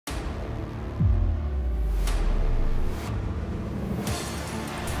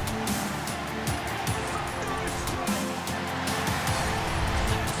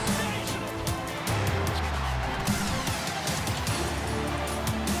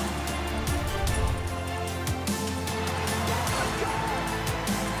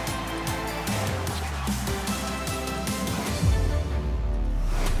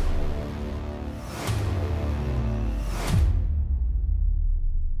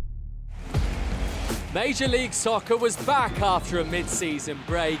Major League Soccer was back after a mid-season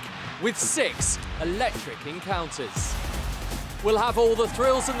break with 6 electric encounters. We'll have all the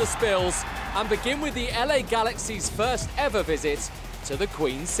thrills and the spills and begin with the LA Galaxy's first ever visit to the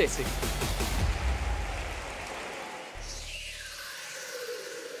Queen City.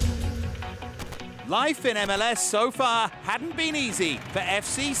 Life in MLS so far hadn't been easy for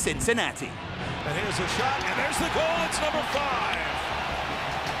FC Cincinnati. And here's a shot, and there's the goal, it's number 5.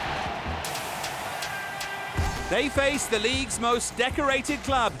 They face the league's most decorated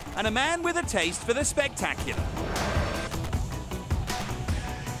club and a man with a taste for the spectacular.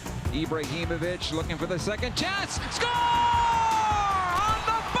 Ibrahimovic looking for the second chance. Score! On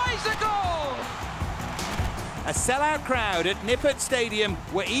the bicycle! A sellout crowd at Nippert Stadium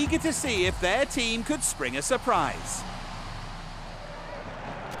were eager to see if their team could spring a surprise.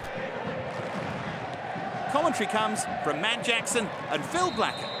 Commentary comes from Matt Jackson and Phil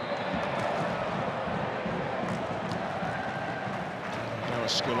Blacker.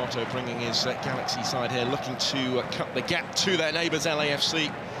 Scalotto bringing his Galaxy side here, looking to cut the gap to their neighbours LAFC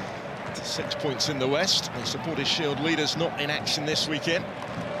to 6 points in the West. The Supporters' Shield leaders not in action this weekend.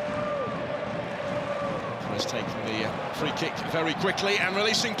 He's taking the free kick very quickly and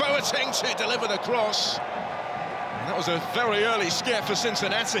releasing Boateng to deliver the cross. And that was a very early scare for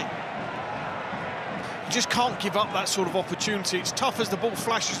Cincinnati. You just can't give up that sort of opportunity. It's tough as the ball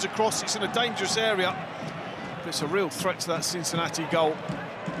flashes across. It's in a dangerous area. But it's a real threat to that Cincinnati goal.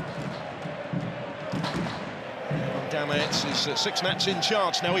 It's his 6th match in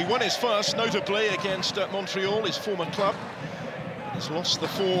charge now. He won his first, notably against Montreal, his former club. He's lost the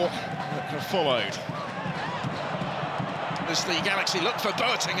 4 that have followed. As the Galaxy looked for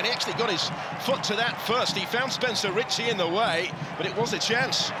Boateng, and he actually got his foot to that first. He found Spencer Ritchie in the way, but it was a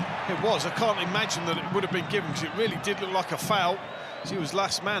chance. It was. I can't imagine that it would have been given, because it really did look like a foul. He was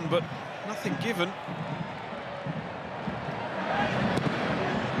last man, but nothing given.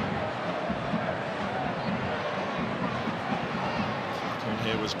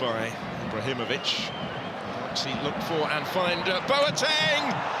 Here was by Ibrahimovic. Galaxy look for and find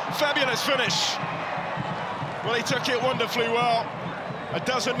Boateng! Fabulous finish. Well, he took it wonderfully well. A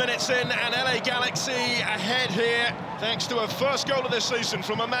dozen minutes in, and LA Galaxy ahead here, thanks to a first goal of the season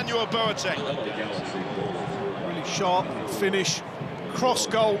from Emmanuel Boateng. Really sharp finish, cross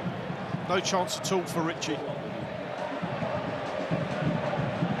goal, no chance at all for Ritchie.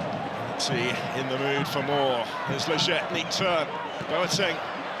 Galaxy in the mood for more. There's Leggett, neat turn. Boateng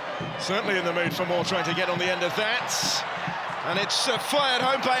certainly in the mood for more, trying to get on the end of that. And it's fired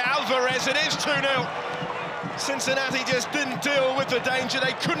home by Alvarez. It is 2-0. Cincinnati just didn't deal with the danger.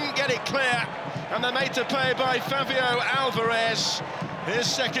 They couldn't get it clear. And they're made to pay by Fabio Alvarez.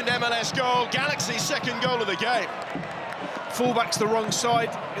 His second MLS goal, Galaxy's second goal of the game. Fullback's the wrong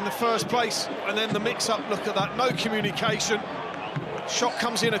side in the first place. And then the mix-up, look at that, no communication. Shot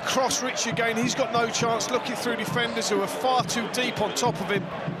comes in across Ritchie again. He's got no chance, looking through defenders who are far too deep on top of him,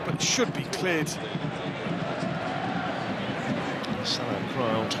 but should be cleared. Salon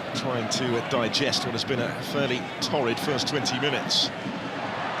crowd trying to digest what has been a fairly torrid first 20 minutes.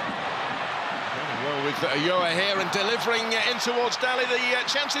 Well, with Ayoa here and delivering in towards Daly, the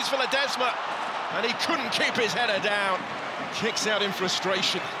chances for Ledesma, and he couldn't keep his header down. Kicks out in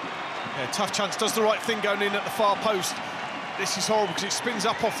frustration. Yeah, tough chance, does the right thing going in at the far post. This is horrible because it spins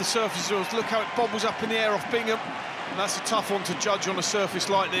up off the surface. Look how it bobbles up in the air off Bingham. And that's a tough one to judge on a surface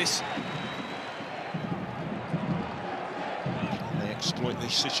like this. They exploit the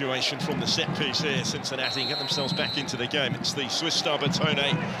situation from the set piece here, Cincinnati, and get themselves back into the game. It's the Swiss star Bertone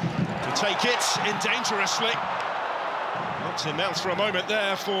to take it in dangerously. Knocked in mouth for a moment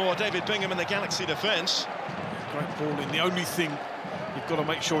there for David Bingham and the Galaxy defence. Great ball in. The only thing, you've got to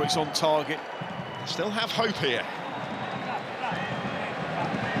make sure it's on target. They still have hope here.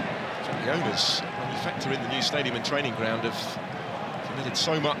 The owners, when you factor in the new stadium and training ground, have committed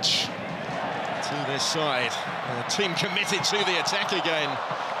so much to their side. A team committed to the attack again,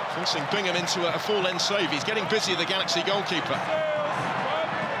 forcing Bingham into a full-end save. He's getting busy, the Galaxy goalkeeper.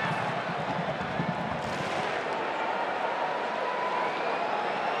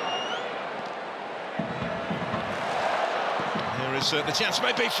 Here is the chance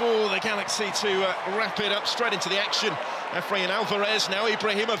maybe for the Galaxy to wrap it up straight into the action. Efrain Alvarez, now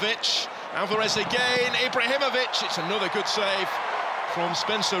Ibrahimovic. Alvarez again, Ibrahimovic. It's another good save from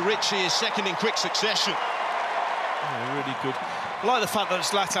Spencer Ritchie, his second in quick succession. Yeah, really good. I like the fact that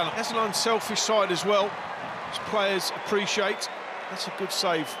Zlatan has an unselfish side as well, which players appreciate. That's a good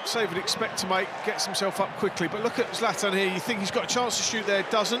save. Save he'd expect to make, gets himself up quickly. But look at Zlatan here, you think he's got a chance to shoot there,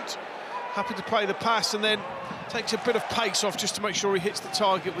 doesn't. Happy to play the pass and then takes a bit of pace off just to make sure he hits the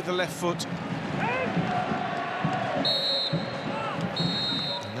target with the left foot.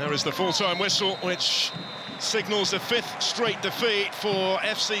 There is the full-time whistle, which signals a 5th straight defeat for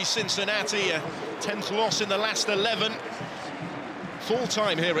FC Cincinnati, a 10th loss in the last 11.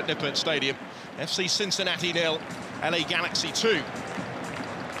 Full-time here at Nippert Stadium. FC Cincinnati 0, LA Galaxy 2.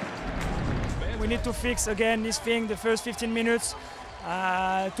 We need to fix again this thing, the first 15 minutes.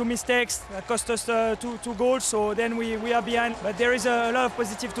 2 mistakes that cost us two goals, so then we are behind. But there is a lot of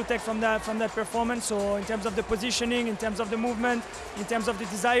positive to take from that performance. So in terms of the positioning, in terms of the movement, in terms of the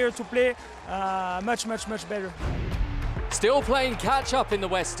desire to play, much better. Still playing catch-up in the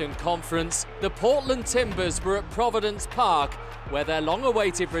Western Conference, the Portland Timbers were at Providence Park, where their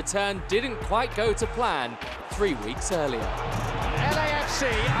long-awaited return didn't quite go to plan 3 weeks earlier. LAFC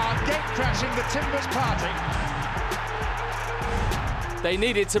are gate-crashing the Timbers party. They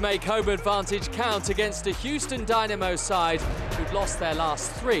needed to make home advantage count against a Houston Dynamo side who'd lost their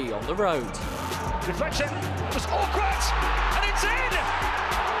last 3 on the road. Deflection was awkward, and it's in!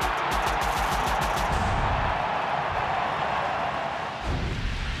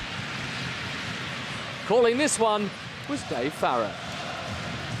 Calling this one was Dave Farrer.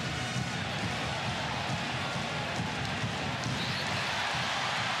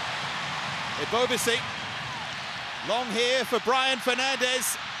 Ibobisi, long here for Brian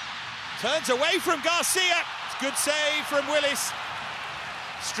Fernandez. Turns away from Garcia. Good save from Willis.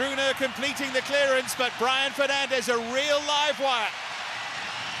 Struner completing the clearance, but Brian Fernandez, a real live wire.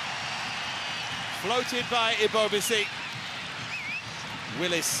 Floated by Ibobisi.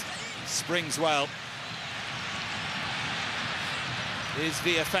 Willis springs well. Here's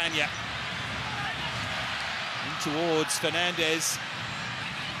Villafana. In towards Fernandez.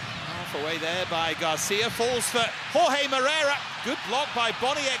 Half away there by Garcia. Falls for Jorge Moreira. Good block by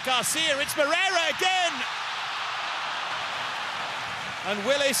Boniek Garcia. It's Moreira again. And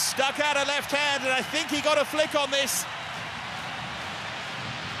Willis stuck out a left hand, and I think he got a flick on this.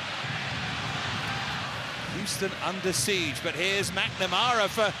 Houston under siege, but here's McNamara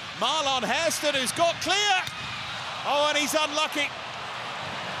for Marlon Hairston, who's got clear. Oh, and he's unlucky.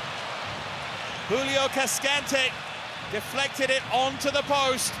 Julio Cascante deflected it onto the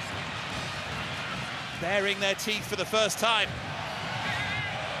post. Baring their teeth for the first time.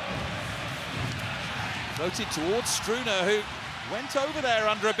 Floated towards Struner, who went over there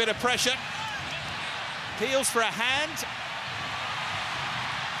under a bit of pressure. Peels for a hand.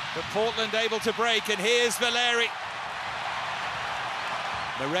 But Portland able to break, and here's Valeri.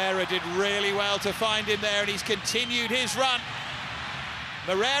 Moreira did really well to find him there, and he's continued his run.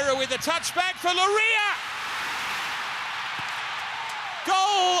 Moreira with a touchback for Loria.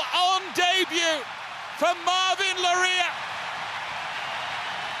 Goal on debut for Marvin Loria.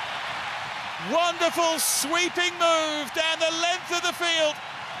 Wonderful sweeping move down the length of the field,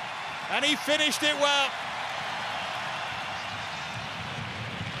 and he finished it well.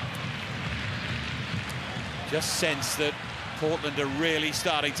 Just sense that Portland are really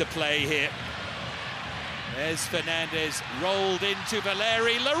starting to play here. There's Fernandez, rolled into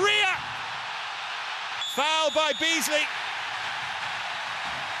Valeri. Loria! Foul by Beasley.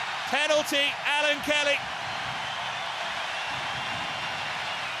 Penalty, Alan Kelly.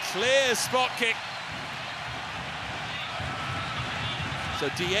 Clear spot kick. So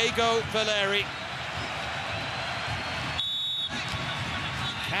Diego Valeri.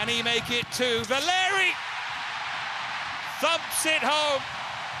 Can he make it too? Valeri thumps it home.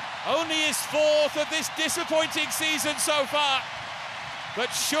 Only his 4th of this disappointing season so far. But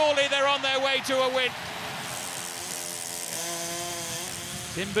surely they're on their way to a win.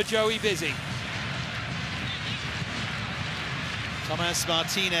 Timber Joey busy. Thomas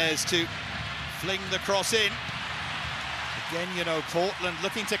Martinez to fling the cross in. Again, you know, Portland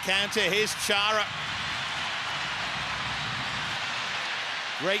looking to counter. Here's Chara.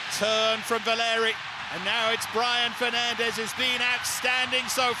 Great turn from Valeri. And now it's Brian Fernandez, who's been outstanding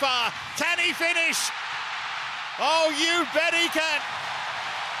so far. Can he finish? Oh, you bet he can.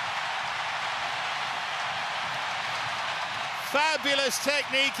 Fabulous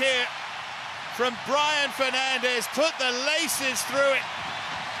technique here from Brian Fernandez. Put the laces through it.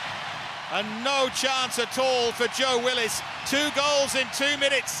 And no chance at all for Joe Willis. 2 goals in 2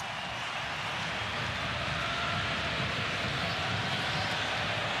 minutes.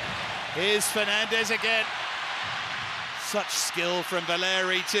 Here's Fernandez again. Such skill from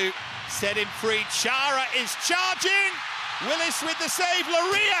Valeri to set him free. Chara is charging. Willis with the save.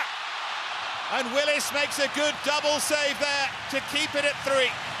 Loria. And Willis makes a good double save there to keep it at 3.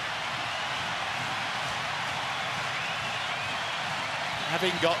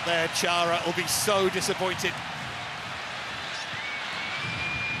 Having got there, Chara will be so disappointed.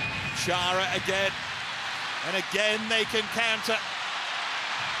 Chara again. And again they can counter.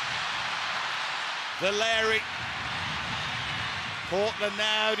 Valeri. Portland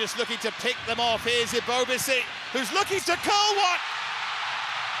now just looking to pick them off. Here's Ibobisi, who's looking to curl one.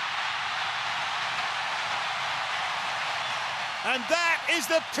 And that is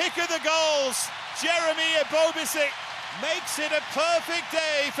the pick of the goals. Jeremy Ibobisi makes it a perfect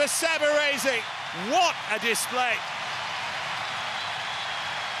day for Sabarese. What a display.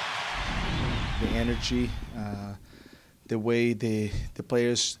 The energy, the way the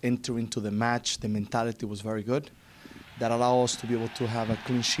players enter into the match, the mentality was very good. That allowed us to be able to have a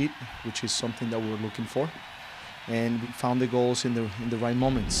clean sheet, which is something that we were looking for. And we found the goals in the right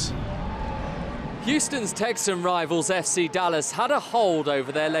moments. Houston's Texan rivals FC Dallas had a hold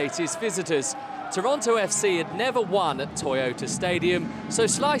over their latest visitors. Toronto FC had never won at Toyota Stadium, so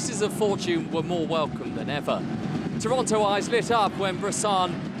slices of fortune were more welcome than ever. Toronto eyes lit up when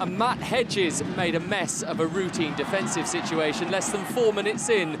Bressan and Matt Hedges made a mess of a routine defensive situation less than 4 minutes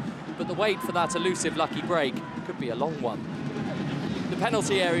in, but the wait for that elusive lucky break could be a long one. The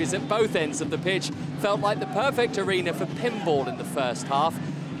penalty areas at both ends of the pitch felt like the perfect arena for pinball in the first half,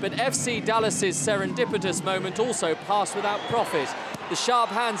 but FC Dallas's serendipitous moment also passed without profit. The sharp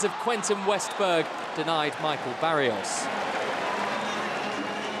hands of Quentin Westberg denied Michael Barrios.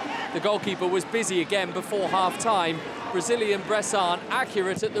 The goalkeeper was busy again before half-time. Brazilian Bressan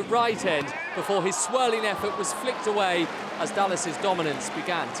accurate at the right end before his swirling effort was flicked away as Dallas's dominance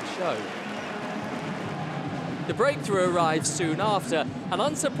began to show. The breakthrough arrived soon after, and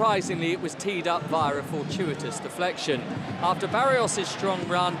unsurprisingly it was teed up via a fortuitous deflection. After Barrios' strong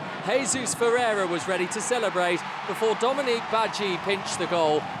run, Jesus Ferreira was ready to celebrate before Dominique Badji pinched the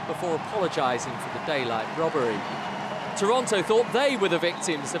goal before apologising for the daylight robbery. Toronto thought they were the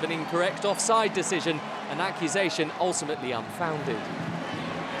victims of an incorrect offside decision, an accusation ultimately unfounded.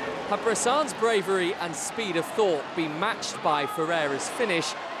 Had Bressan's bravery and speed of thought been matched by Ferreira's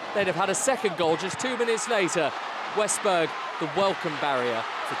finish, they'd have had a second goal just 2 minutes later. Westberg, the welcome barrier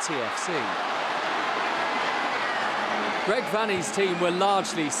for TFC. Greg Vanny's team were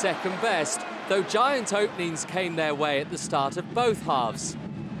largely second best, though giant openings came their way at the start of both halves.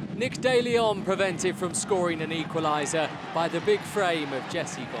 Nick De Leon prevented from scoring an equaliser by the big frame of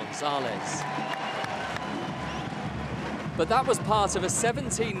Jesse Gonzalez. But that was part of a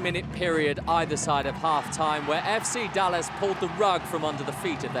 17-minute period either side of half-time where FC Dallas pulled the rug from under the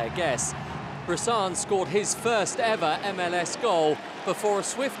feet of their guests. Bressan scored his first ever MLS goal before a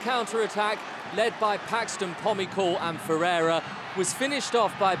swift counter-attack led by Paxton Pomykal and Ferreira was finished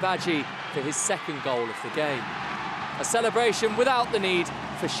off by Badji for his second goal of the game. A celebration without the need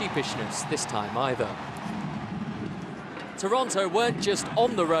for sheepishness this time either. Toronto weren't just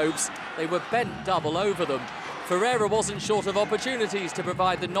on the ropes, they were bent double over them. Ferreira wasn't short of opportunities to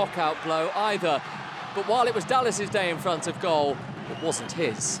provide the knockout blow either, but while it was Dallas's day in front of goal, it wasn't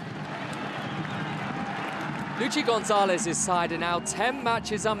his. Luchi Gonzalez's side are now 10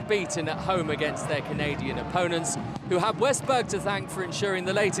 matches unbeaten at home against their Canadian opponents, who have Westberg to thank for ensuring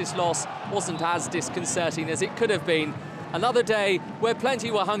the latest loss wasn't as disconcerting as it could have been. Another day where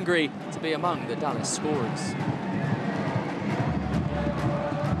plenty were hungry to be among the Dallas scorers.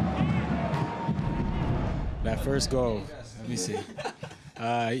 That first goal, let me see.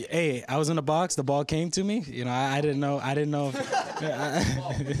 Hey, I was in the box. The ball came to me. You know, I didn't know. I didn't know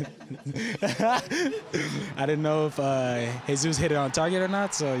if Jesus hit it on target or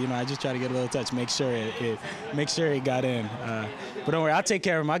not. So you know, I just try to get a little touch, make sure it got in. But don't worry, I'll take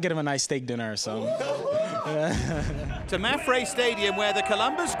care of him. I'll get him a nice steak dinner or something. To Mafre Stadium, where the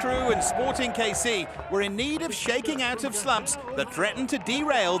Columbus Crew and Sporting KC were in need of shaking out of slumps that threatened to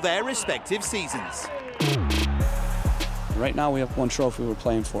derail their respective seasons. Right now we have one trophy we're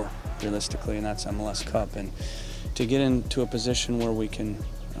playing for, realistically, and that's MLS Cup. And to get into a position where we can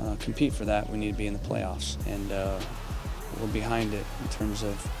compete for that, we need to be in the playoffs. And we're behind it in terms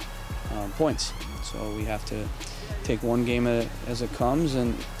of points. So we have to take one game as it comes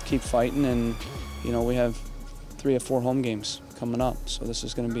and keep fighting. And, you know, we have 3 or 4 home games coming up, so this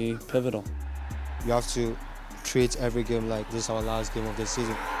is going to be pivotal. We have to treat every game like this is our last game of the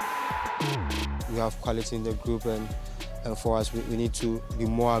season. We have quality in the group, and for us, we need to be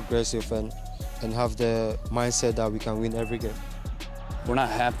more aggressive and have the mindset that we can win every game. We're not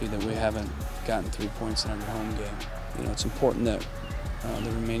happy that we haven't gotten 3 points in every home game. You know, it's important that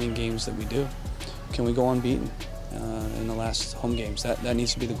the remaining games that we do, can we go unbeaten in the last home games? That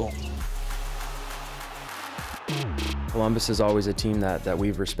needs to be the goal. Columbus is always a team that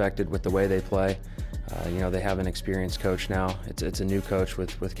we've respected with the way they play. You know, they have an experienced coach now. It's a new coach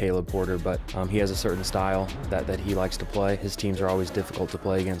with Caleb Porter, but he has a certain style that he likes to play. His teams are always difficult to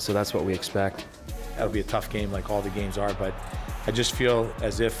play against, so that's what we expect. That'll be a tough game like all the games are, but I just feel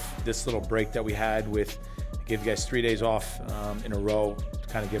as if this little break that we had with, gave you guys 3 days off in a row to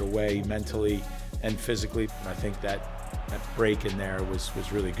kind of get away mentally and physically. And I think that break in there was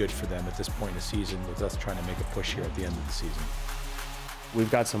really good for them at this point in the season, with us trying to make a push here at the end of the season.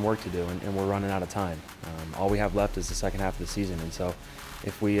 We've got some work to do, and we're running out of time. All we have left is the second half of the season, and so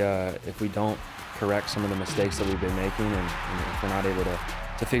if we don't correct some of the mistakes that we've been making, and if we're not able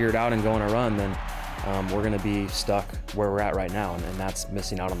to figure it out and go on a run, then we're going to be stuck where we're at right now, and that's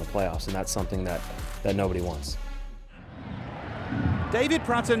missing out on the playoffs, and that's something that nobody wants. David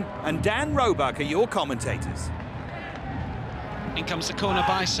Pratton and Dan Roebuck are your commentators. In comes the corner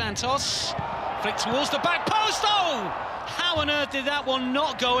by Santos. Flick towards the back post. Oh! How on earth did that one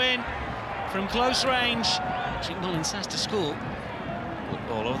not go in from close range? Jake Mullins has to score.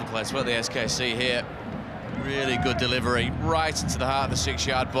 All over the place. Well, the SKC here. Really good delivery right into the heart of the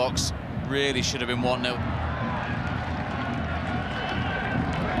 6-yard box. Really should have been 1-0.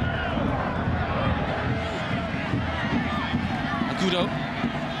 Agudo.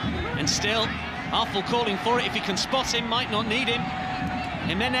 And still, Arful calling for it. If he can spot him, might not need him.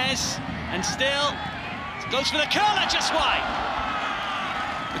 Jimenez. And still, goes for the curler, just wide.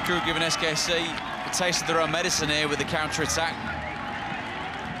 The crew giving SKC a taste of their own medicine here with the counter-attack.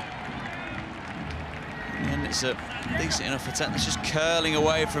 And it's a decent enough attempt. It's just curling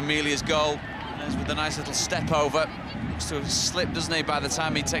away from Emilia's goal. And with a nice little step over. Looks to have slipped, doesn't he, by the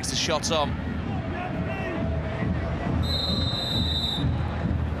time he takes the shot on.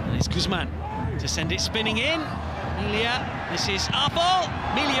 And it's Guzman to send it spinning in. Emilia, this is Arful.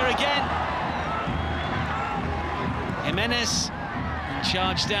 Emilia again. Jimenez and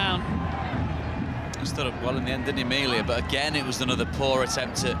charged down. He stood up well in the end, didn't Emilia? But again, it was another poor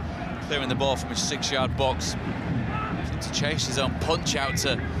attempt at clearing the ball from his 6-yard box. To chase his own punch out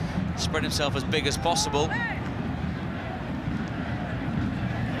to spread himself as big as possible.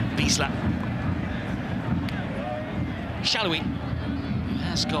 Biesler. Shalawi, who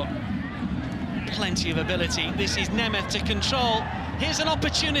has got plenty of ability. This is Nemeth to control. Here's an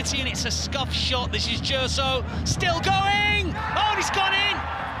opportunity, and it's a scuff shot. This is Gerso, still going! Oh, and he's gone in!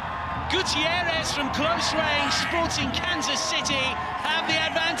 Gutierrez from close range, Sporting Kansas City have the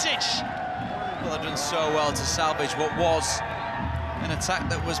advantage. Well, they've done so well to salvage what was an attack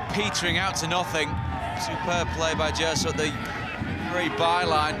that was petering out to nothing. Superb play by Gerso at the very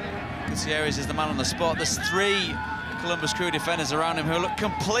byline. Gutierrez is the man on the spot. There's 3 Columbus Crew defenders around him who look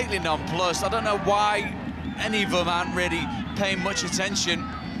completely nonplussed. I don't know why any of them aren't really paying much attention.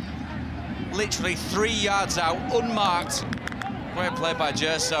 Literally 3 yards out, unmarked. Great play by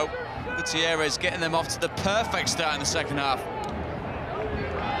Gerso. Gutierrez getting them off to the perfect start in the second half.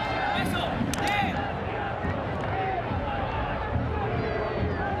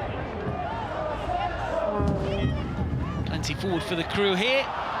 Plenty forward for the Crew here.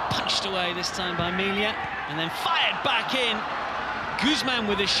 Punched away this time by Emilia, and then fired back in. Guzman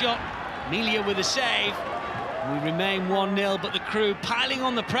with a shot, Emilia with a save. We remain 1-0, but the Crew piling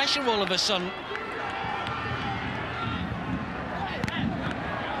on the pressure all of a sudden.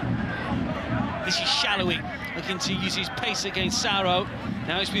 This is Shalawi looking to use his pace against Saro.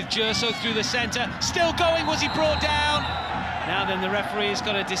 Now it's with Gerso through the centre. Still going, was he brought down? Now then, the referee has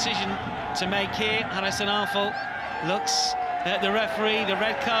got a decision to make here. Harrison Arful looks at the referee. The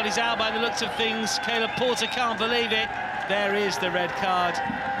red card is out by the looks of things. Caleb Porter can't believe it. There is the red card.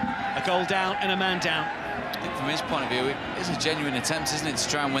 A goal down and a man down. I think from his point of view, it's a genuine attempt, isn't it, to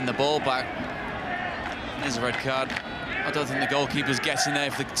try and win the ball back. There's a red card. I don't think the goalkeeper's getting there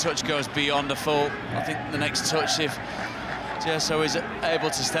if the touch goes beyond a full. I think the next touch, if Gerso is able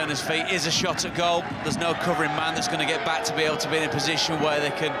to stay on his feet, is a shot at goal. There's no covering man that's going to get back to be able to be in a position where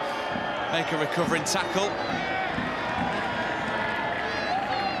they can make a recovering tackle.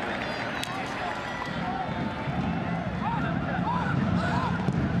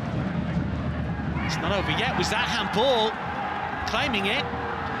 It's not over yet. Was that handball? Claiming it.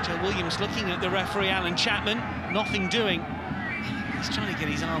 Joe Williams looking at the referee, Alan Chapman. Nothing doing. He's trying to get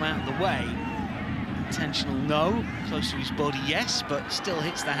his arm out of the way. Intentional, no. Close to his body, yes, but still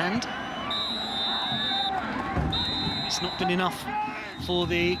hits the hand. It's not been enough for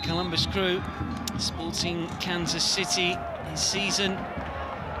the Columbus Crew. Sporting Kansas City this season.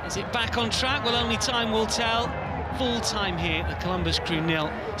 Is it back on track? Well, only time will tell. Full time here at Columbus Crew 0,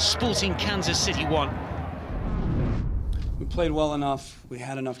 Sporting Kansas City 1. We played well enough. We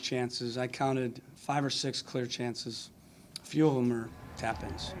had enough chances. I counted 5 or 6 clear chances. A few of them are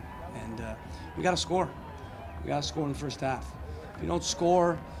tap-ins. And we got to score. We got to score in the first half. If you don't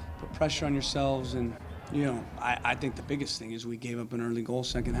score, put pressure on yourselves. And, you know, I think the biggest thing is we gave up an early goal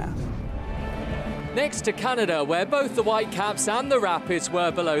second half. Next to Canada, where both the Whitecaps and the Rapids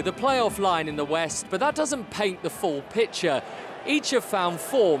were below the playoff line in the West, but that doesn't paint the full picture. Each have found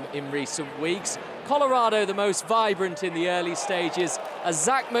form in recent weeks. Colorado the most vibrant in the early stages, as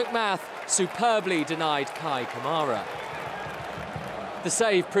Zach McMath superbly denied Kai Kamara. The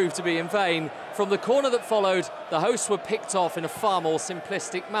save proved to be in vain. From the corner that followed, the hosts were picked off in a far more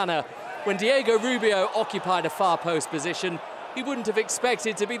simplistic manner. When Diego Rubio occupied a far post position, he wouldn't have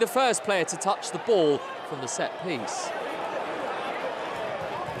expected to be the first player to touch the ball from the set piece.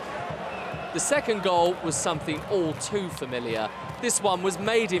 The second goal was something all too familiar. This one was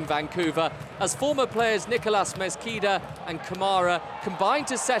made in Vancouver as former players Nicolas Mezquida and Kamara combined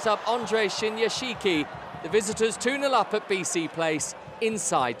to set up Andre Shinyashiki. The visitors 2-0 up at BC Place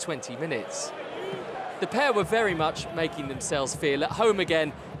inside 20 minutes. The pair were very much making themselves feel at home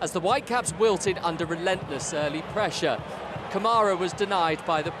again as the Whitecaps wilted under relentless early pressure. Kamara was denied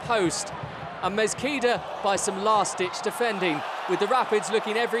by the post and Mezquida by some last-ditch defending, with the Rapids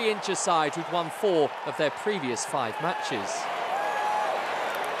looking every inch aside who'd won 4 of their previous 5 matches.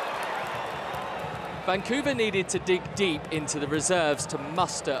 Vancouver needed to dig deep into the reserves to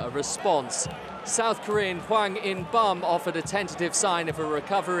muster a response. South Korean Hwang In-bum offered a tentative sign of a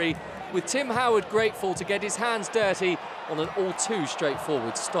recovery, with Tim Howard grateful to get his hands dirty on an all-too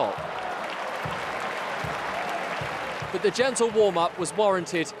straightforward stop. But the gentle warm-up was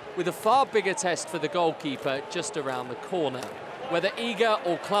warranted, with a far bigger test for the goalkeeper just around the corner. Whether eager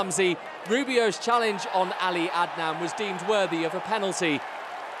or clumsy, Rubio's challenge on Ali Adnan was deemed worthy of a penalty.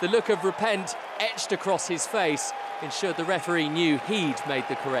 The look of repent etched across his face ensured the referee knew he'd made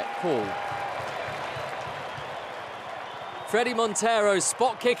the correct call. Freddie Montero's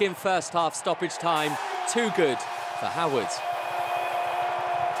spot kick in first half stoppage time, too good for Howard.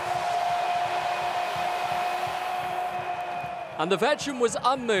 And the veteran was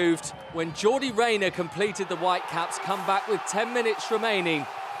unmoved when Geordie Rayner completed the Whitecaps' comeback with 10 minutes remaining.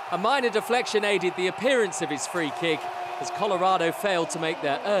 A minor deflection aided the appearance of his free kick as Colorado failed to make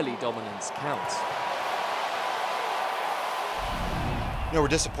their early dominance count. You know, we're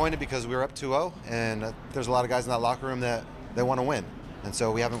disappointed because we were up 2-0, and there's a lot of guys in that locker room that they want to win. And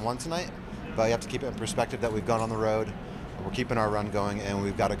so we haven't won tonight, but you have to keep it in perspective that we've gone on the road, we're keeping our run going, and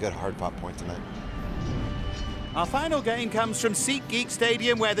we've got a good hard-fought point tonight. Our final game comes from SeatGeek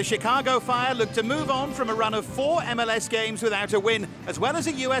Stadium, where the Chicago Fire look to move on from a run of 4 MLS games without a win, as well as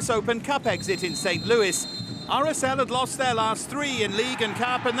a US Open Cup exit in St. Louis. RSL had lost their last 3 in League and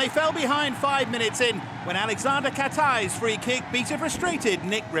Cup, and they fell behind 5 minutes in when Alexander Katai's free kick beat a frustrated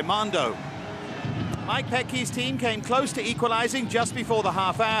Nick Rimando. Mike Petke's team came close to equalising just before the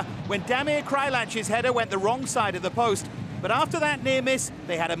half hour when Damir Krylac's header went the wrong side of the post. But after that near miss,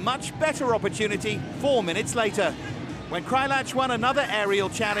 they had a much better opportunity 4 minutes later, when Krylach won another aerial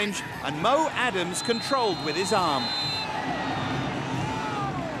challenge and Mo Adams controlled with his arm.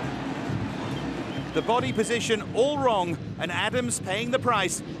 The body position all wrong, and Adams paying the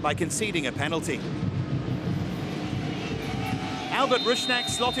price by conceding a penalty. Albert Rusnak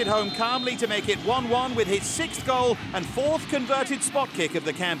slotted home calmly to make it 1-1 with his 6th goal and 4th converted spot kick of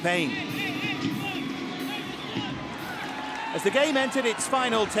the campaign. As the game entered its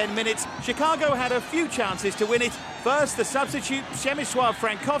final 10 minutes, Chicago had a few chances to win it. First, the substitute Przemysław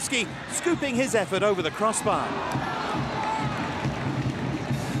Frankowski scooping his effort over the crossbar.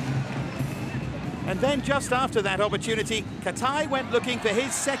 And then just after that opportunity, Katai went looking for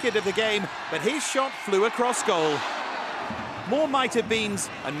his 2nd of the game, but his shot flew across goal. More might-have-beens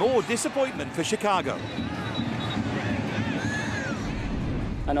and more disappointment for Chicago.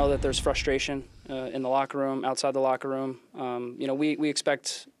 I know that there's frustration in the locker room, outside the locker room. You know, we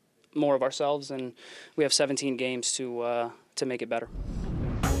expect more of ourselves, and we have 17 games to make it better.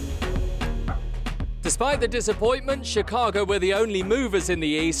 Despite the disappointment, Chicago were the only movers in the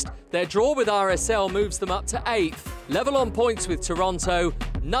East. Their draw with RSL moves them up to 8th. Level on points with Toronto,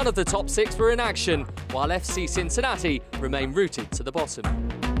 none of the top 6 were in action, while FC Cincinnati remain rooted to the bottom.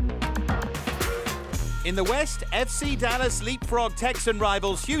 In the West, FC Dallas leapfrog Texan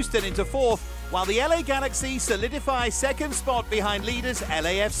rivals Houston into 4th, while the LA Galaxy solidify 2nd spot behind leaders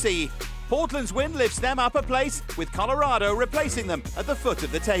LAFC. Portland's win lifts them up a place, with Colorado replacing them at the foot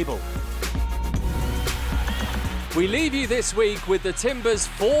of the table. We leave you this week with the Timbers'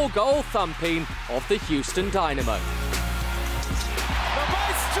 4-goal thumping of the Houston Dynamo. The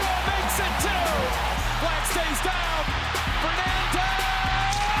Maestro makes it 2. Black stays down. Fernandez!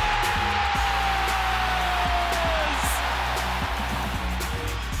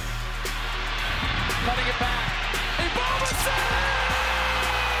 Cutting it back. It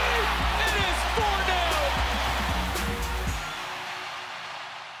is 4-0.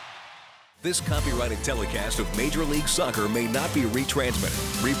 This copyrighted telecast of Major League Soccer may not be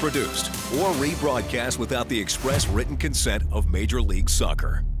retransmitted, reproduced, or rebroadcast without the express written consent of Major League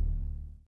Soccer.